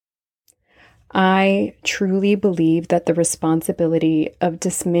I truly believe that the responsibility of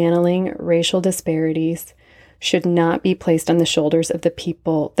dismantling racial disparities should not be placed on the shoulders of the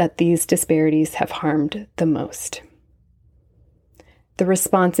people that these disparities have harmed the most. The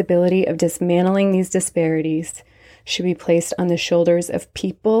responsibility of dismantling these disparities should be placed on the shoulders of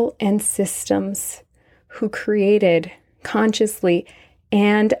people and systems who created, consciously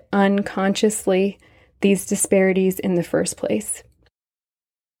and unconsciously, these disparities in the first place.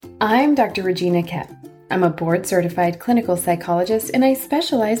 I'm Dr. Regina Kett. I'm a board-certified clinical psychologist, and I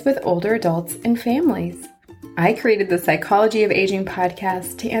specialize with older adults and families. I created the Psychology of Aging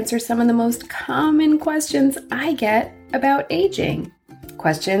podcast to answer some of the most common questions I get about aging.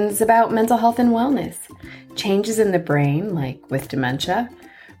 Questions about mental health and wellness, changes in the brain, like with dementia,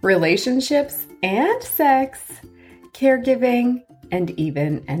 relationships and sex, caregiving, and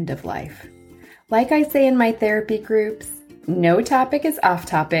even end of life. Like I say in my therapy groups, no topic is off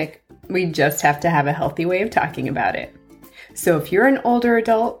topic. We just have to have a healthy way of talking about it. So if you're an older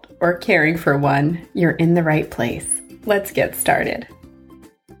adult or caring for one, you're in the right place. Let's get started.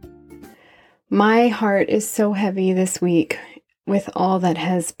 My heart is so heavy this week with all that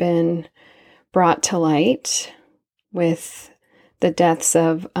has been brought to light with the deaths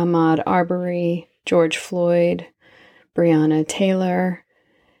of Ahmaud Arbery, George Floyd, Breonna Taylor,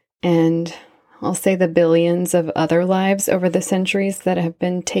 and I'll say the billions of other lives over the centuries that have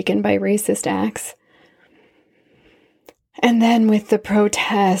been taken by racist acts. And then with the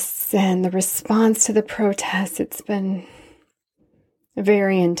protests and the response to the protests, it's been a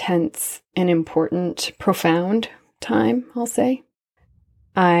very intense and important, profound time, I'll say.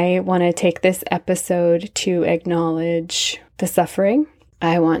 I want to take this episode to acknowledge the suffering.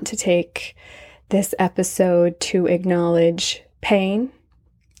 I want to take this episode to acknowledge pain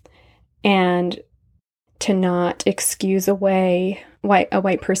and to not excuse away a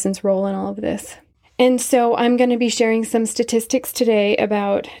white person's role in all of this. And so I'm going to be sharing some statistics today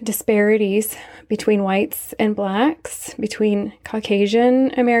about disparities between whites and blacks, between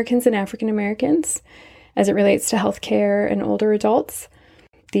Caucasian Americans and African Americans, as it relates to healthcare and older adults.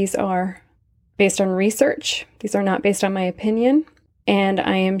 These are based on research. These are not based on my opinion. And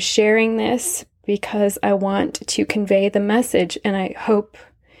I am sharing this because I want to convey the message, and I hope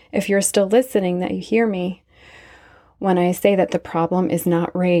if you're still listening that you hear me when I say that the problem is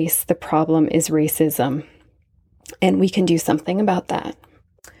not race, the problem is racism. And we can do something about that.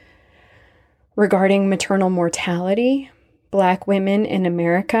 Regarding maternal mortality, Black women in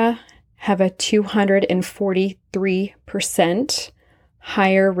America have a 243%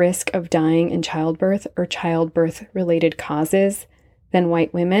 higher risk of dying in childbirth or childbirth-related causes than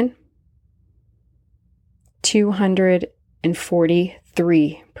white women.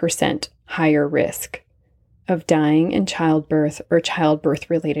 243% higher risk of dying in childbirth or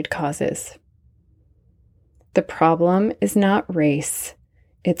childbirth-related causes. The problem is not race,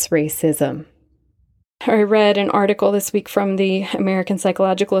 it's racism. I read an article this week from the American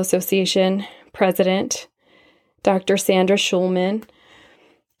Psychological Association president, Dr. Sandra Schulman,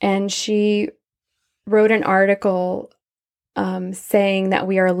 and she wrote an article saying that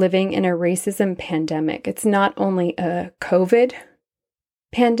we are living in a racism pandemic. It's not only a COVID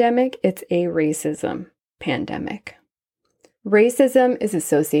pandemic, it's a racism pandemic. Racism is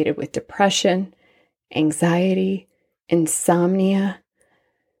associated with depression, anxiety, insomnia,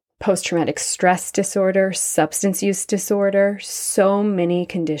 post-traumatic stress disorder, substance use disorder, so many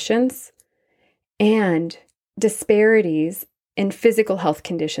conditions, and disparities in physical health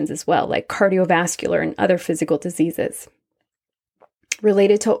conditions as well, like cardiovascular and other physical diseases.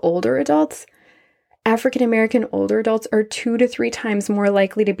 Related to older adults, African American older adults are 2 to 3 times more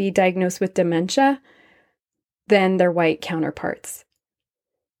likely to be diagnosed with dementia than their white counterparts.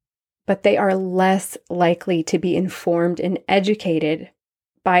 But they are less likely to be informed and educated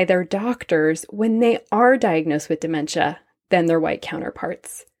by their doctors when they are diagnosed with dementia than their white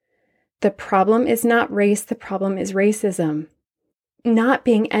counterparts. The problem is not race, the problem is racism. Not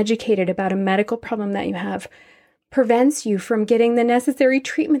being educated about a medical problem that you have prevents you from getting the necessary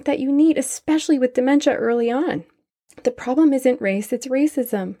treatment that you need, especially with dementia early on. The problem isn't race, it's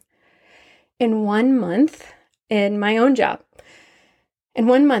racism. In 1 month, in my own job, in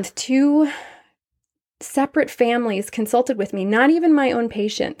 1 month, 2 separate families consulted with me, not even my own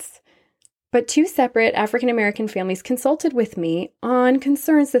patients, but 2 separate African American families consulted with me on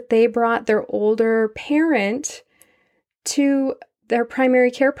concerns that they brought their older parent to their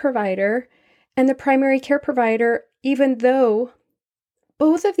primary care provider. And the primary care provider, even though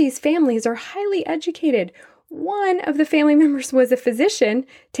both of these families are highly educated, one of the family members was a physician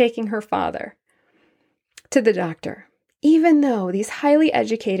taking her father to the doctor. Even though these highly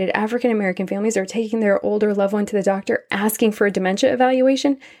educated African American families are taking their older loved one to the doctor, asking for a dementia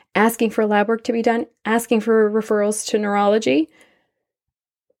evaluation, asking for lab work to be done, asking for referrals to neurology,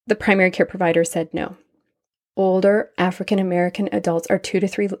 the primary care provider said no. Older African American adults are 2 to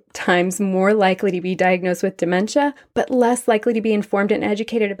 3 times more likely to be diagnosed with dementia, but less likely to be informed and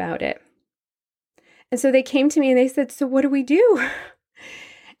educated about it. And so they came to me and they said, so what do we do?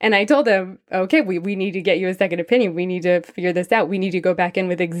 And I told them, okay, we need to get you a second opinion. We need to figure this out. We need to go back in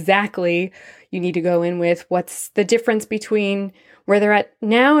with you need to go in with what's the difference between where they're at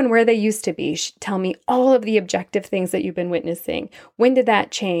now and where they used to be. Tell me all of the objective things that you've been witnessing. When did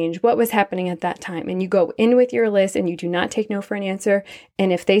that change? What was happening at that time? And you go in with your list and you do not take no for an answer.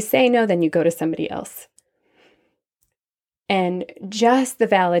 And if they say no, then you go to somebody else. And just the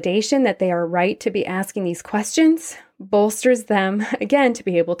validation that they are right to be asking these questions bolsters them, again, to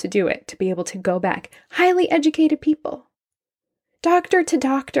be able to do it, to be able to go back. Highly educated people, doctor to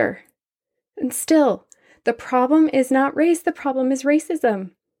doctor. And still, the problem is not race, the problem is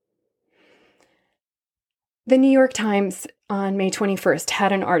racism. The New York Times on May 21st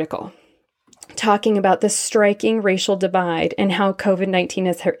had an article talking about the striking racial divide and how COVID-19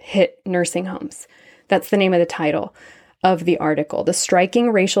 has hit nursing homes. That's the name of the title of the article, The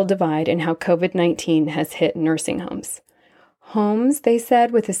Striking Racial Divide and How COVID-19 Has Hit Nursing Homes. Homes, they said,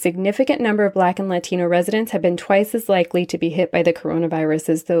 with a significant number of Black and Latino residents have been twice as likely to be hit by the coronavirus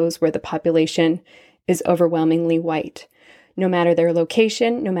as those where the population is overwhelmingly white. No matter their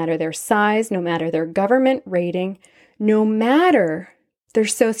location, no matter their size, no matter their government rating, no matter their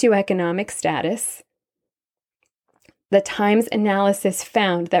socioeconomic status, the Times analysis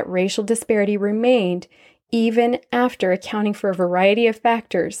found that racial disparity remained even after accounting for a variety of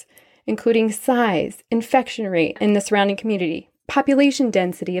factors, including size, infection rate in the surrounding community, population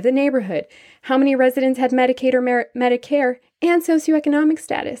density of the neighborhood, how many residents had Medicaid or Medicare, and socioeconomic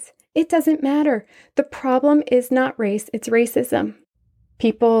status. It doesn't matter. The problem is not race, it's racism.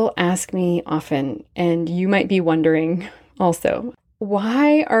 People ask me often, and you might be wondering also,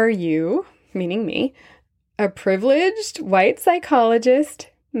 why are you, meaning me, a privileged white psychologist,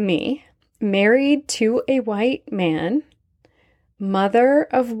 me, married to a white man, mother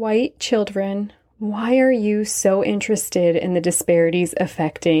of white children, why are you so interested in the disparities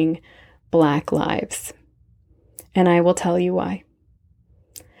affecting Black lives? And I will tell you why.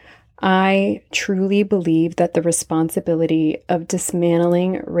 I truly believe that the responsibility of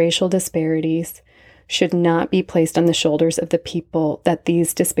dismantling racial disparities should not be placed on the shoulders of the people that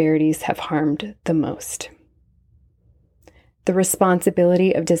these disparities have harmed the most. The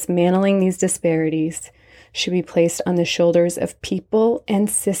responsibility of dismantling these disparities should be placed on the shoulders of people and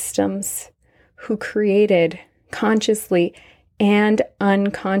systems who created consciously and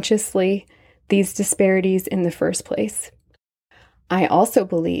unconsciously these disparities in the first place. I also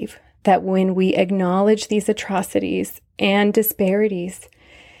believe that when we acknowledge these atrocities and disparities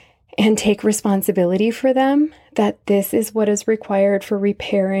and take responsibility for them, that this is what is required for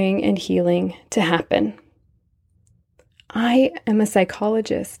repairing and healing to happen. I am a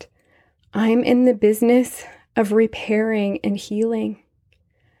psychologist. I'm in the business of repairing and healing.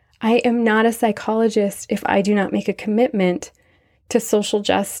 I am not a psychologist if I do not make a commitment to social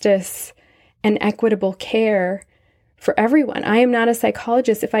justice and equitable care for everyone. I am not a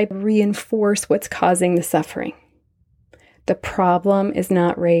psychologist if I reinforce what's causing the suffering. The problem is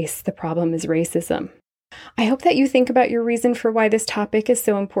not race. The problem is racism. I hope that you think about your reason for why this topic is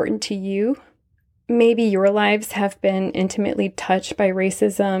so important to you. Maybe your lives have been intimately touched by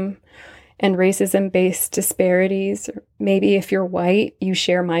racism and racism-based disparities. Maybe if you're white, you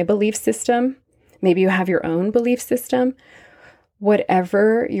share my belief system. Maybe you have your own belief system.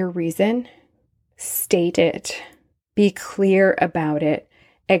 Whatever your reason, state it. Be clear about it.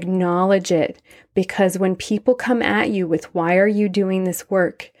 Acknowledge it. Because when people come at you with, why are you doing this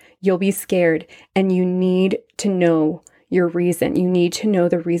work? You'll be scared and you need to know your reason. You need to know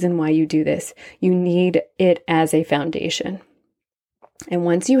the reason why you do this. You need it as a foundation. And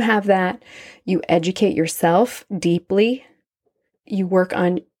once you have that, you educate yourself deeply. You work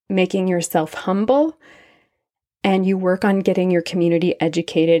on making yourself humble, and you work on getting your community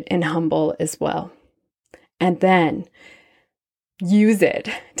educated and humble as well. And then use it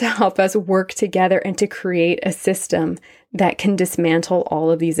to help us work together and to create a system that can dismantle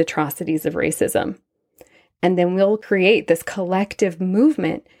all of these atrocities of racism. And then we'll create this collective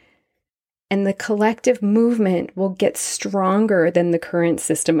movement, and the collective movement will get stronger than the current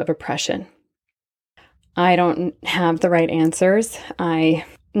system of oppression. I don't have the right answers. I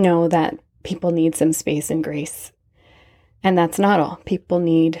know that people need some space and grace. And that's not all. People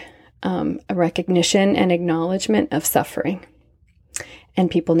need a recognition and acknowledgement of suffering. And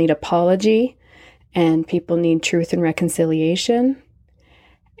people need apology, and people need truth and reconciliation,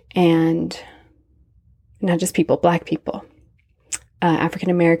 and not just people, Black people, African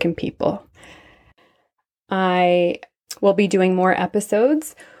American people. I will be doing more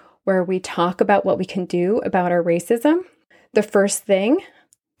episodes where we talk about what we can do about our racism. The first thing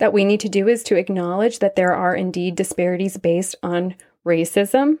that we need to do is to acknowledge that there are indeed disparities based on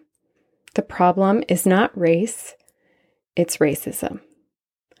racism. The problem is not race, it's racism.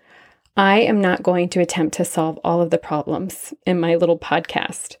 I am not going to attempt to solve all of the problems in my little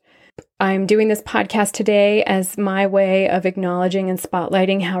podcast. I'm doing this podcast today as my way of acknowledging and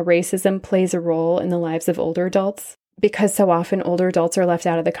spotlighting how racism plays a role in the lives of older adults, because so often older adults are left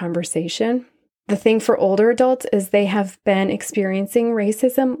out of the conversation. The thing for older adults is they have been experiencing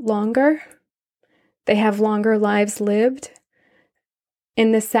racism longer. They have longer lives lived.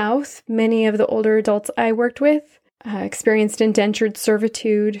 In the South, many of the older adults I worked with experienced indentured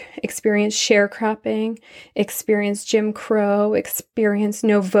servitude, experienced sharecropping, experienced Jim Crow, experienced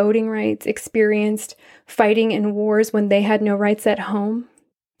no voting rights, experienced fighting in wars when they had no rights at home.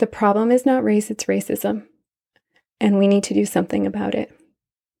 The problem is not race, it's racism. And we need to do something about it.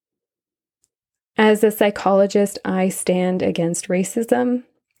 As a psychologist, I stand against racism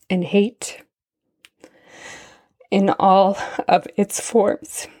and hate in all of its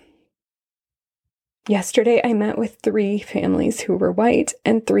forms. Yesterday, I met with 3 families who were white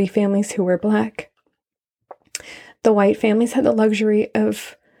and 3 families who were Black. The white families had the luxury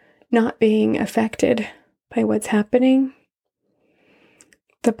of not being affected by what's happening.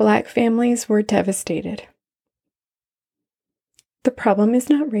 The Black families were devastated. The problem is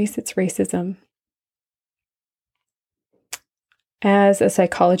not race, it's racism. As a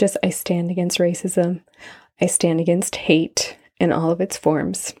psychologist, I stand against racism. I stand against hate in all of its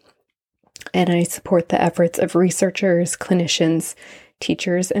forms. And I support the efforts of researchers, clinicians,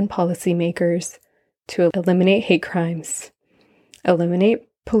 teachers, and policymakers to eliminate hate crimes, eliminate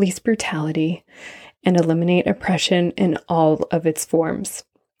police brutality, and eliminate oppression in all of its forms.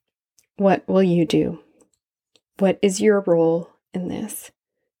 What will you do? What is your role in this?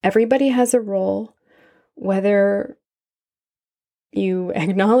 Everybody has a role, whether you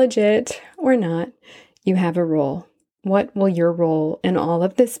acknowledge it or not, you have a role. What will your role in all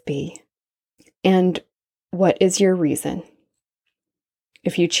of this be? And what is your reason?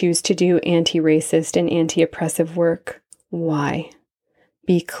 If you choose to do anti-racist and anti-oppressive work, why?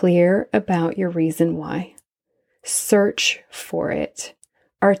 Be clear about your reason why. Search for it.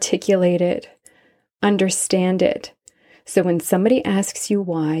 Articulate it. Understand it. So when somebody asks you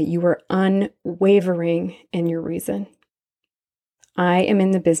why, you are unwavering in your reason. I am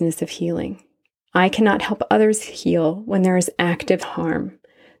in the business of healing. I cannot help others heal when there is active harm.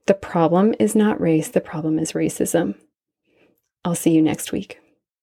 The problem is not race, the problem is racism. I'll see you next week.